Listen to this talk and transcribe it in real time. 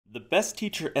The Best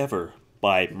Teacher Ever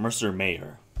by Mercer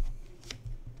Mayer.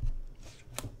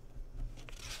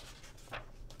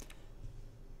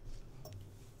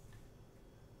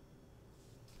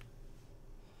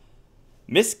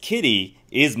 Miss Kitty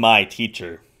is my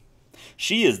teacher.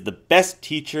 She is the best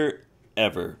teacher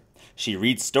ever. She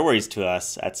reads stories to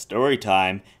us at story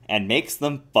time and makes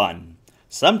them fun.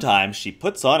 Sometimes she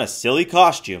puts on a silly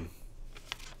costume.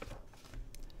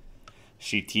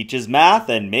 She teaches math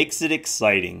and makes it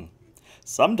exciting.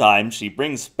 Sometimes she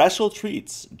brings special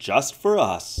treats just for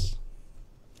us.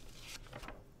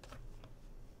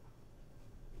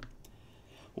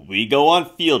 We go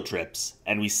on field trips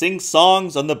and we sing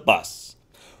songs on the bus.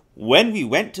 When we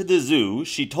went to the zoo,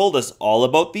 she told us all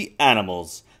about the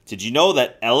animals. Did you know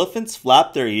that elephants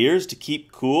flap their ears to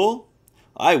keep cool?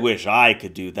 I wish I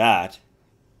could do that.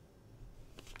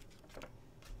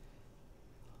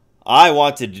 I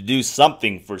wanted to do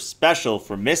something special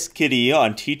for Miss Kitty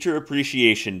on Teacher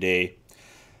Appreciation Day.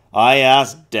 I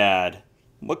asked Dad,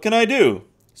 "What can I do?"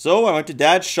 So I went to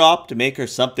Dad's shop to make her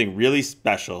something really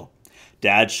special.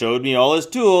 Dad showed me all his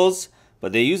tools,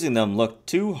 but using them looked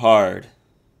too hard.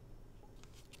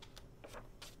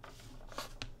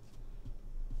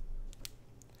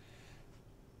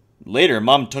 Later,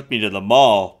 Mom took me to the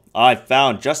mall. I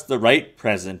found just the right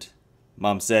present.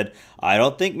 Mom said, "I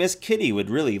don't think Miss Kitty would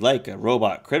really like a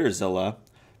robot Critterzilla."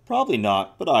 "Probably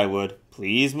not, but I would."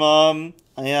 "Please, Mom?"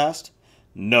 I asked.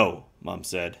 "No," Mom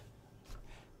said.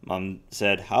 Mom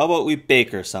said, "How about we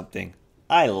bake her something?"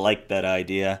 I liked that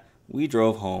idea. We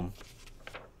drove home.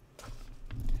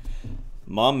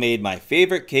 Mom made my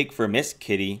favorite cake for Miss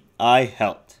Kitty. I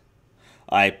helped.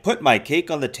 I put my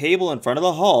cake on the table in front of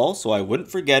the hall so I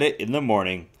wouldn't forget it in the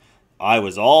morning. I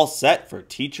was all set for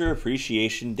Teacher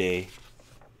Appreciation Day.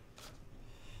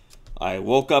 I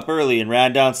woke up early and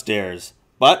ran downstairs,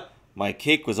 but my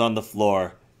cake was on the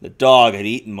floor. The dog had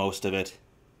eaten most of it.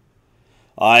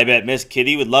 "I bet Miss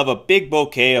Kitty would love a big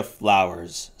bouquet of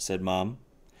flowers," said Mom.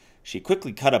 She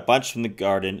quickly cut a bunch from the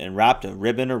garden and wrapped a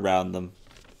ribbon around them.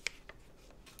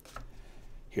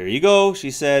 "Here you go,"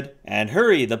 she said, "and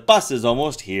hurry, the bus is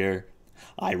almost here."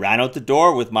 I ran out the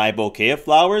door with my bouquet of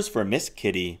flowers for Miss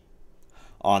Kitty.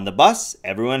 On the bus,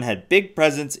 everyone had big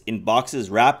presents in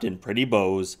boxes wrapped in pretty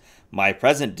bows. My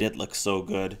present didn't look so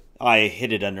good. I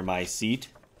hid it under my seat.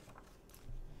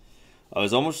 I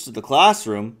was almost to the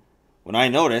classroom when I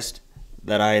noticed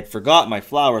that I had forgot my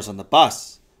flowers on the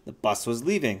bus. The bus was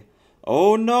leaving.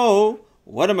 Oh no!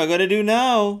 What am I going to do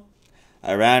now?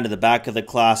 I ran to the back of the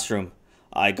classroom.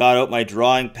 I got out my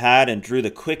drawing pad and drew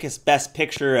the quickest, best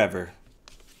picture ever.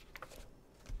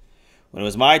 When it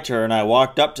was my turn, I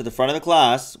walked up to the front of the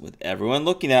class with everyone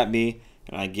looking at me,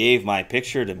 and I gave my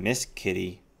picture to Miss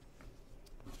Kitty.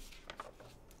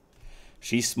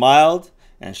 She smiled,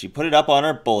 and she put it up on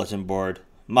her bulletin board.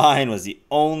 Mine was the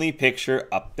only picture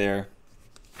up there.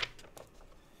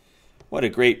 What a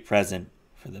great present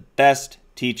for the best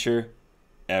teacher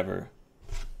ever.